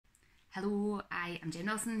Hello, I am Jen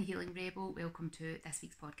Wilson, Healing Rebel. Welcome to this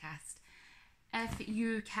week's podcast. If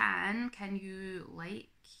you can you like,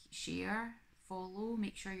 share, follow,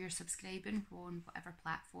 make sure you're subscribing on whatever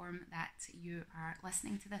platform that you are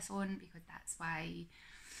listening to this on, because that's how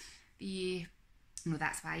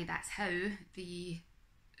the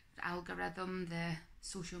algorithm, the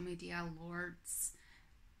social media lords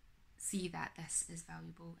see that this is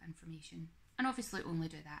valuable information. And obviously only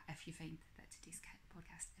do that if you find that today's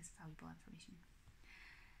podcast is valuable information.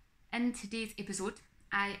 In today's episode,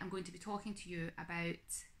 I am going to be talking to you about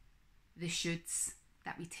the shoulds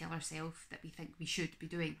that we tell ourselves that we think we should be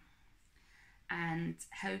doing, and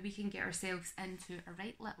how we can get ourselves into a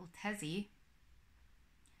right little tizzy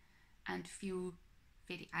and feel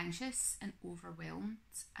very anxious and overwhelmed,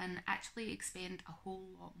 and actually expend a whole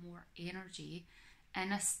lot more energy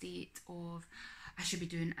in a state of I should be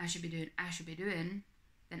doing,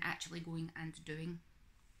 than actually going and doing.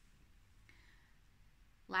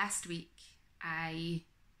 Last week, I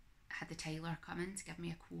had the tiler come in to give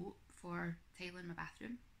me a quote for tiling my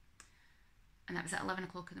bathroom, and that was at 11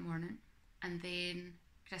 o'clock in the morning. And then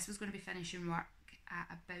Chris was going to be finishing work at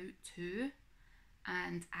about 2,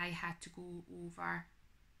 and I had to go over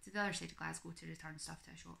to the other side of Glasgow to return stuff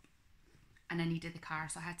to a shop, and I needed the car,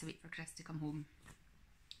 so I had to wait for Chris to come home.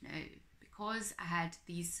 Now, because I had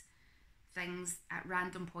these things at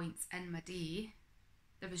random points in my day,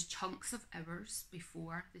 there was chunks of hours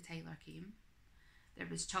before the tiler came. There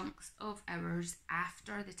was chunks of hours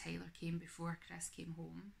after the tiler came before Chris came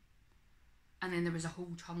home. And then there was a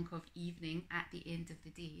whole chunk of evening at the end of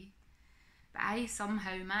the day. But I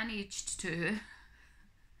somehow managed to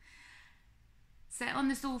sit on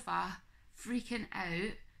the sofa, freaking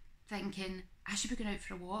out, thinking I should be going out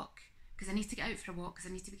for a walk, because I need to get out for a walk, because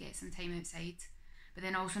I need to get some time outside. But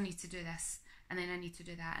then I also need to do this, and then I need to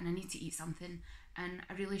do that, and I need to eat something, and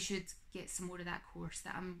I really should get some more of that course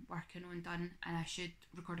that I'm working on done, and I should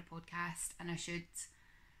record a podcast, and I should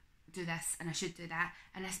do this, and I should do that.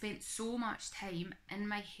 And I spent so much time in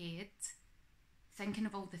my head thinking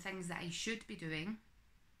of all the things that I should be doing.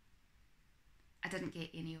 I didn't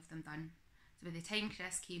get any of them done. So by the time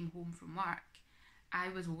Chris came home from work, I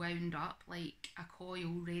was wound up like a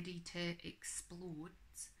coil ready to explode.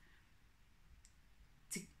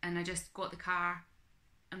 And I just got the car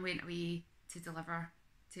and went away to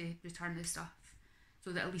return the stuff,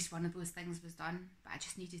 so that at least one of those things was done. But I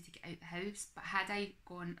just needed to get out the house. But had I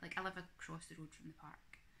gone, like, I live across the road from the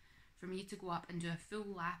park, for me to go up and do a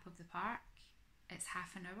full lap of the park, it's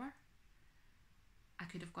half an hour. I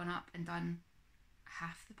could have gone up and done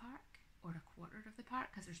half the park or a quarter of the park,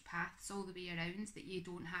 because there's paths all the way around that you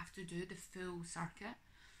don't have to do the full circuit.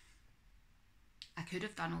 I could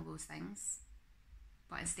have done all those things,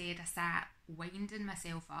 but instead I sat winding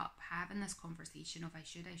myself up, having this conversation of I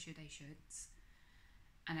should,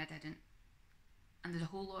 and I didn't. And there's a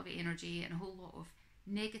whole lot of energy and a whole lot of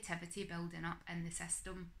negativity building up in the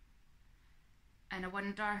system. And I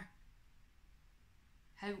wonder,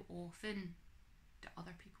 how often do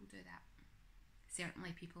other people do that?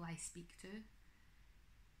 Certainly people I speak to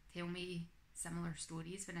tell me similar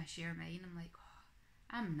stories. When I share mine, I'm like, oh,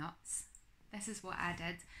 I'm nuts. This is what I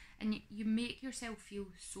did. And you make yourself feel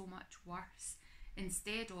so much worse,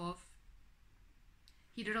 instead of,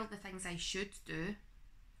 here are all the things I should do.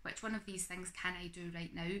 Which one of these things can I do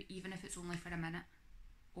right now, even if it's only for a minute,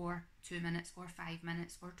 or 2 minutes, or 5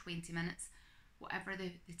 minutes, or 20 minutes, whatever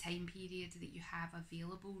the time period that you have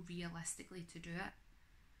available realistically to do it.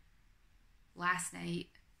 Last night,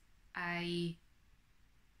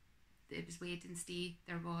 it was Wednesday,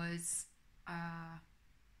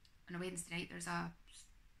 on a Wednesday night there's a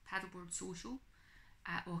paddleboard social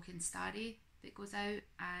at Auchenstary that goes out,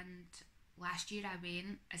 and last year I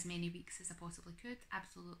went as many weeks as I possibly could.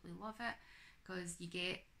 Absolutely love it, because you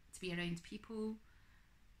get to be around people,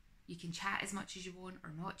 you can chat as much as you want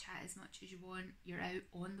or not chat as much as you want, you're out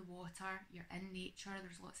on the water, you're in nature,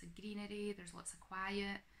 there's lots of greenery, there's lots of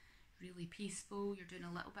quiet, really peaceful, you're doing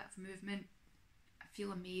a little bit of movement. I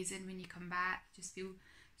feel amazing when you come back, just feel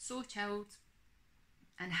so chilled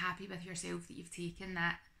and happy with yourself that you've taken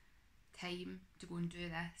that time to go and do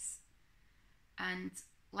this. And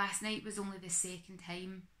last night was only the second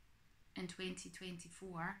time in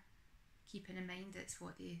 2024, keeping in mind it's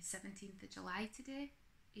the 17th of July today,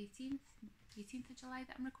 18th of July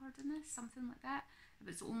that I'm recording this, something like that. It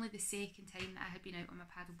was only the second time that I had been out on my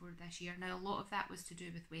paddleboard this year. Now, a lot of that was to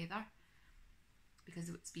do with weather, because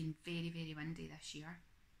it's been very, very windy this year.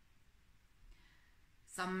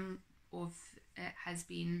 Some of it has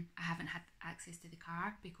been I haven't had access to the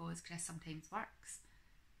car because Chris sometimes works,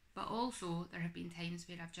 but also there have been times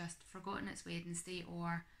where I've just forgotten it's Wednesday,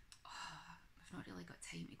 or I've not really got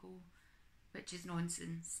time to go, which is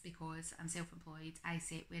nonsense because I'm self-employed. I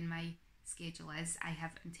set when my schedule is. I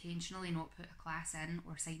have intentionally not put a class in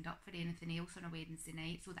or signed up for anything else on a Wednesday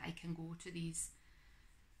night so that I can go to these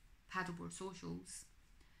paddleboard socials.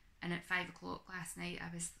 And at 5 o'clock last night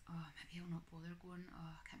I was, maybe I'll not bother going.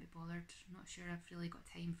 I can't be bothered. I'm not sure I've really got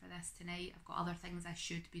time for this tonight. I've got other things I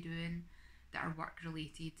should be doing that are work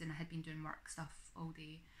related, and I had been doing work stuff all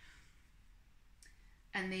day.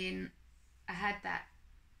 And then I had that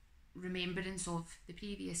remembrance of the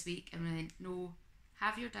previous week and went, no,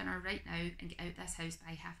 have your dinner right now and get out this house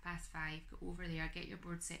by 5:30. Go over there, get your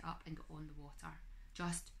board set up and get on the water.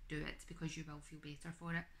 Just do it because you will feel better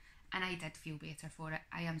for it. And I did feel better for it.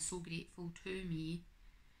 I am so grateful to me.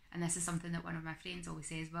 And this is something that one of my friends always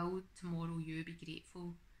says, will tomorrow you be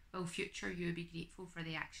grateful? Will future you be grateful for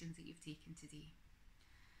the actions that you've taken today?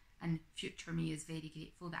 And future me is very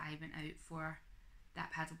grateful that I went out for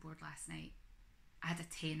that paddleboard last night. I had a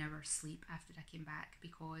 10-hour sleep after I came back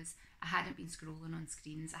because I hadn't been scrolling on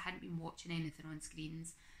screens. I hadn't been watching anything on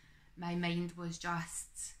screens. My mind was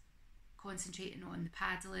just concentrating on the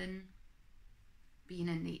paddling, being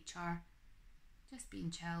in nature, just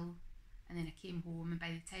being chill. And then I came home, and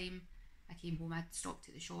by the time I came home I'd stopped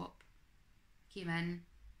at the shop, came in,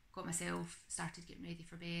 got myself, started getting ready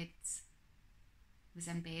for bed, was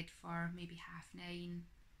in bed for maybe 9:30,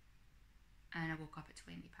 and I woke up at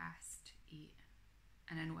 8:20.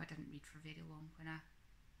 And I know I didn't read for very long when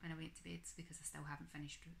I went to bed because I still haven't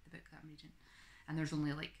finished the book that I'm reading, and there's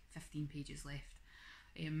only like 15 pages left.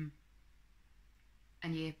 And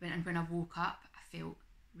when I woke up I felt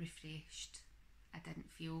refreshed. I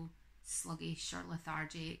didn't feel sluggish or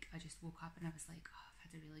lethargic. I just woke up and I was like,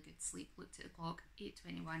 I've had a really good sleep. Looked at the clock,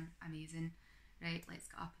 8:21, amazing. Right, let's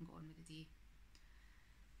get up and go on with the day.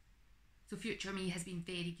 So future me has been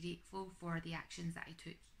very grateful for the actions that I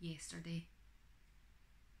took yesterday,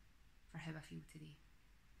 for how I feel today.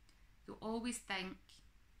 So always think,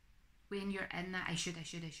 when you're in that I should,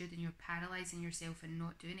 and you're paralysing yourself and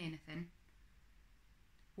not doing anything,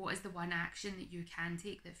 what is the one action that you can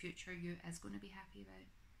take that future you is going to be happy about?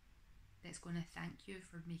 That's going to thank you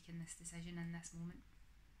for making this decision in this moment?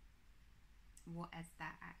 What is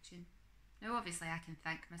that action? Now obviously I can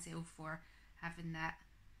thank myself for having that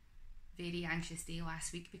very anxious day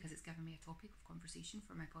last week because it's given me a topic of conversation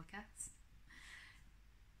for my podcast.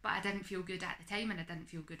 But I didn't feel good at the time, and I didn't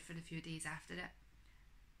feel good for the few days after it.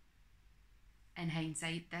 In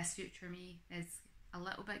hindsight, this future me is a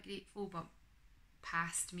little bit grateful, but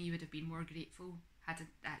past me would have been more grateful had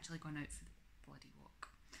I actually gone out for the bloody walk.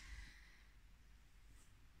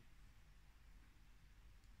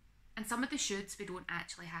 And some of the shoulds we don't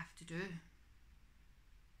actually have to do.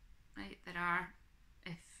 Right?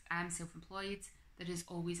 If I'm self-employed, there is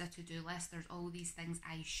always a to-do list. There's all these things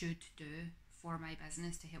I should do for my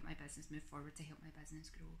business, to help my business move forward, to help my business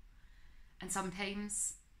grow. And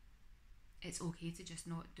sometimes it's okay to just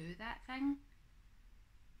not do that thing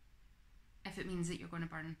if it means that you're going to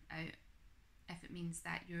burn out, if it means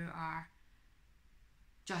that you are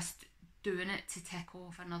just doing it to tick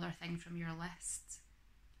off another thing from your list.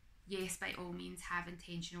 Yes, by all means, have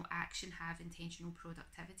intentional action, have intentional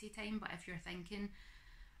productivity time, but if you're thinking,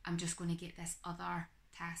 I'm just going to get this other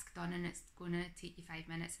task done and it's going to take you 5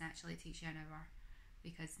 minutes and actually it takes you an hour,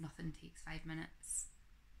 because nothing takes 5 minutes,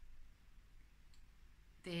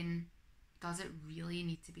 then does it really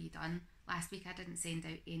need to be done? Last week I didn't send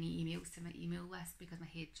out any emails to my email list because my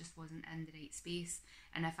head just wasn't in the right space,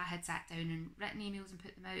 and if I had sat down and written emails and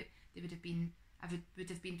put them out, I would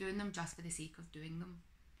have been doing them just for the sake of doing them,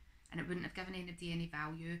 and it wouldn't have given anybody any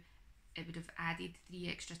value. It would have added 3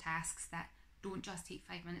 extra tasks that don't just take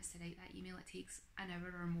 5 minutes to write that email. It takes an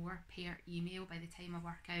hour or more per email by the time I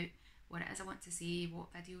work out what it is I want to say,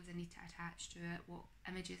 what videos I need to attach to it, what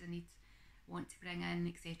images I want to bring in,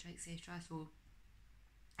 etc, etc. So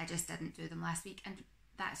I just didn't do them last week, and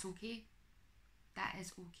that's okay. That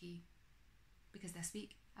is okay, because this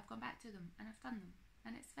week I've gone back to them and I've done them,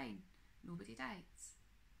 and it's fine. Nobody dies.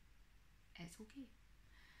 It's okay.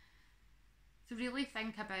 So really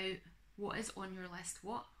think about what is on your list,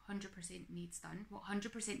 what 100% needs done, what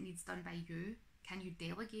 100% needs done by you. Can you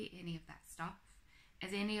delegate any of that stuff?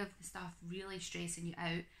 Is any of the stuff really stressing you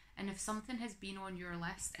out? And if something has been on your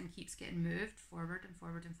list and keeps getting moved forward and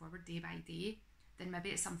forward and forward day by day, then maybe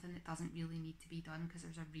it's something that doesn't really need to be done because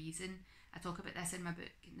there's a reason. I talk about this in my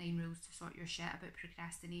book, 9 Rules to Sort Your Shit, about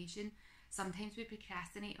procrastination. Sometimes we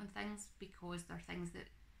procrastinate on things because they're things that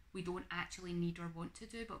we don't actually need or want to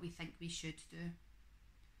do, but we think we should do.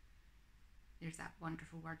 There's that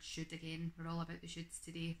wonderful word, should, again. We're all about the shoulds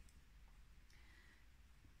today.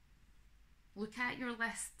 look at your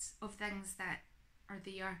list of things that are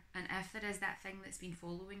there, and if there is that thing that's been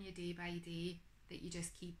following you day by day that you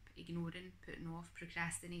just keep ignoring, putting off,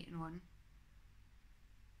 procrastinating on,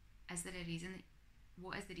 is there a reason?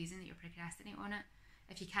 What is the reason that you're procrastinating on it?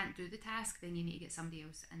 If you can't do the task, then you need to get somebody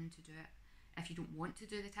else in to do it. If you don't want to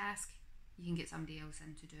do the task, you can get somebody else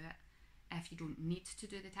in to do it. If you don't need to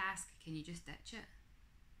do the task, can you just ditch it?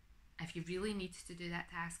 If you really need to do that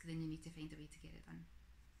task, then you need to find a way to get it done.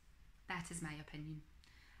 That is my opinion.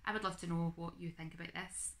 I would love to know what you think about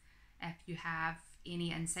this. If you have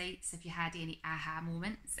any insights, if you had any aha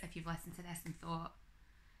moments, if you've listened to this and thought,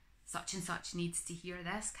 such and such needs to hear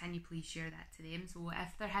this, can you please share that to them? So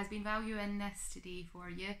if there has been value in this today for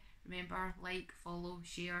you, remember, like, follow,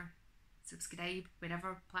 share, subscribe,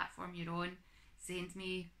 wherever platform you're on. Send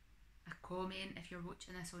me a comment if you're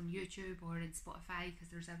watching this on YouTube or in Spotify, because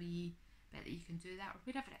there's a wee bit that you can do that, or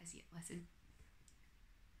wherever it is you listen.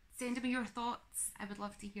 Send me your thoughts. I would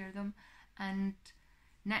love to hear them. And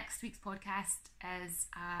next week's podcast is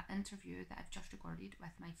an interview that I've just recorded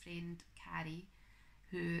with my friend Carrie,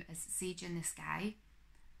 who is Sage in the Sky,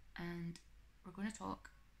 and we're going to talk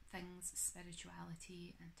things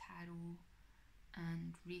spirituality and tarot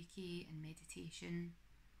and Reiki and meditation,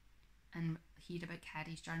 and hear about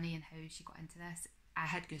Carrie's journey and how she got into this. I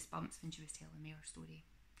had goosebumps when she was telling me her story,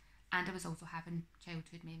 and I was also having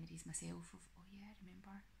childhood memories myself of, oh yeah, I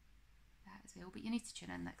remember that as well. But you need to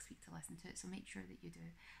tune in next week to listen to it, so make sure that you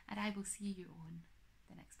do, and I will see you on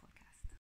the next podcast.